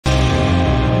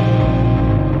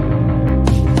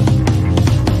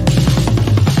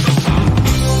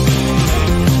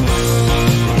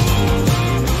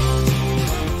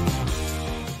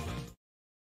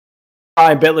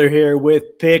Hi, Bitler here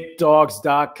with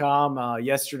PickDawgz.com.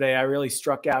 Yesterday, I really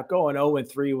struck out going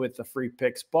 0-3 with the free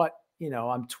picks, but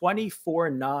I'm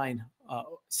 24-9,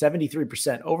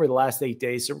 73% over the last 8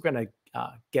 days. So we're going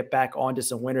to get back onto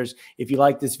some winners. If you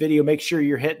like this video, make sure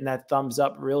you're hitting that thumbs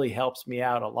up. It really helps me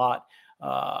out a lot.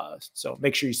 So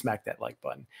make sure you smack that like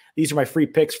button. These are my free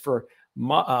picks for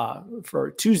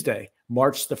Tuesday,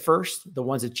 March the 1st, the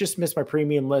ones that just missed my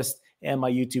premium list and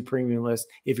my YouTube premium list.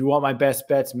 If you want my best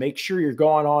bets, make sure you're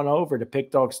going on over to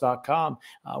PickDawgz.com,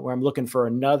 where I'm looking for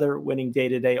another winning day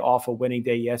today off a winning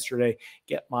day yesterday.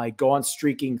 Get my Gone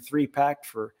Streaking 3-pack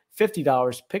for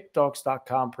 $50,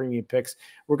 PickDawgz.com premium picks.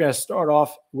 We're going to start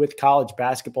off with college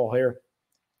basketball here.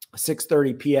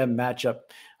 6:30 p.m. matchup,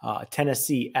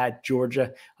 Tennessee at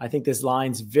Georgia. I think this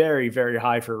line's very, very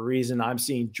high for a reason. I'm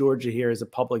seeing Georgia here as a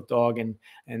public dog, and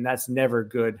that's never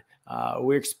good.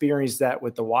 We experienced that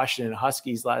with the Washington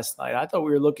Huskies last night. I thought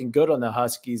we were looking good on the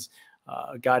Huskies,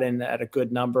 got in at a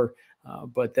good number,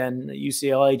 but then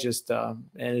UCLA just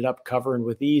ended up covering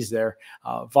with ease there.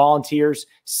 Volunteers,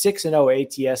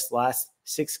 6-0 ATS last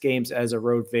 6 games as a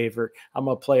road favorite. I'm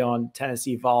going to play on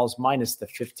Tennessee Vols minus the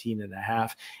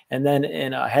 15.5. And then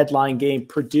in a headline game,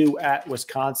 Purdue at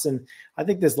Wisconsin. I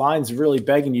think this line's really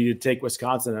begging you to take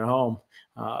Wisconsin at home.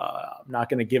 I'm not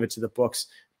going to give it to the books.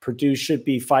 Purdue should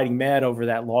be fighting mad over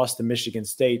that loss to Michigan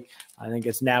State. I think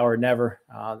it's now or never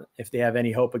if they have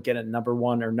any hope of getting a number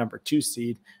 1 or number 2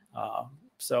 seed.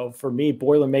 So for me,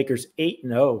 Boilermakers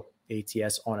 8-0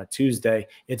 ATS on a Tuesday.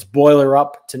 It's boiler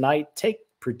up tonight. Take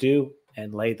Purdue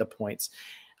and lay the points.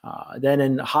 Then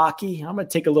in hockey, I'm going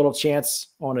to take a little chance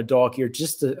on a dog here,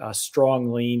 just a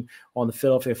strong lean on the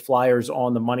Philadelphia Flyers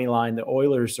on the money line. The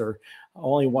Oilers are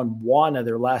only won 1 of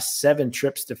their last 7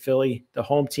 trips to Philly. The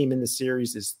home team in the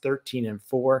series is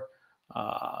 13-4.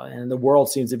 And the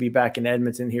world seems to be back in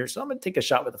Edmonton here. So I'm going to take a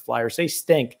shot with the Flyers. They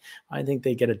stink. I think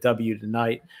they get a W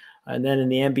tonight. And then in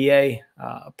the NBA,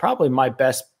 probably my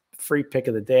best free pick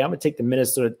of the day, I'm going to take the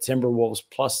Minnesota Timberwolves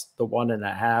plus the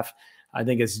 1.5. I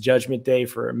think it's Judgment Day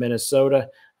for Minnesota.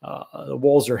 The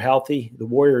Wolves are healthy. The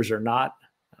Warriors are not.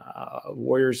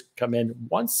 Warriors come in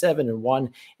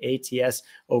 1-7-1 ATS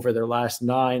over their last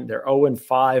 9. They're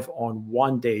 0-5 on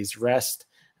 1 day's rest.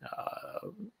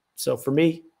 So for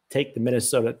me, take the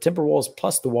Minnesota Timberwolves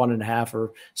plus the 1.5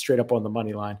 or straight up on the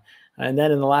money line. And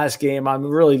then in the last game, I'm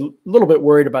really a little bit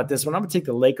worried about this one. I'm going to take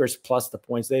the Lakers plus the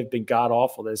points. They've been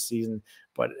god-awful this season,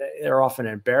 but they're often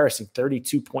an embarrassing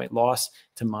 32-point loss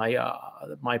to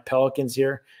my Pelicans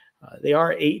here. They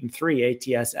are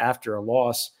 8-3 ATS after a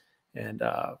loss, and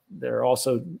they're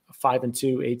also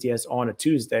 5-2 ATS on a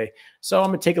Tuesday. So I'm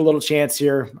going to take a little chance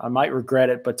here. I might regret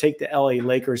it, but take the LA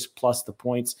Lakers plus the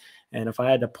points. And if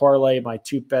I had to parlay my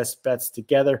 2 best bets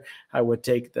together, I would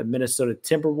take the Minnesota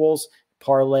Timberwolves,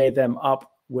 parlay them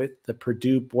up with the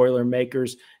Purdue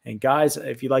Boilermakers. And guys,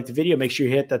 if you like the video, make sure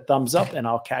you hit that thumbs up, and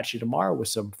I'll catch you tomorrow with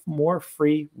some more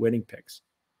free winning picks.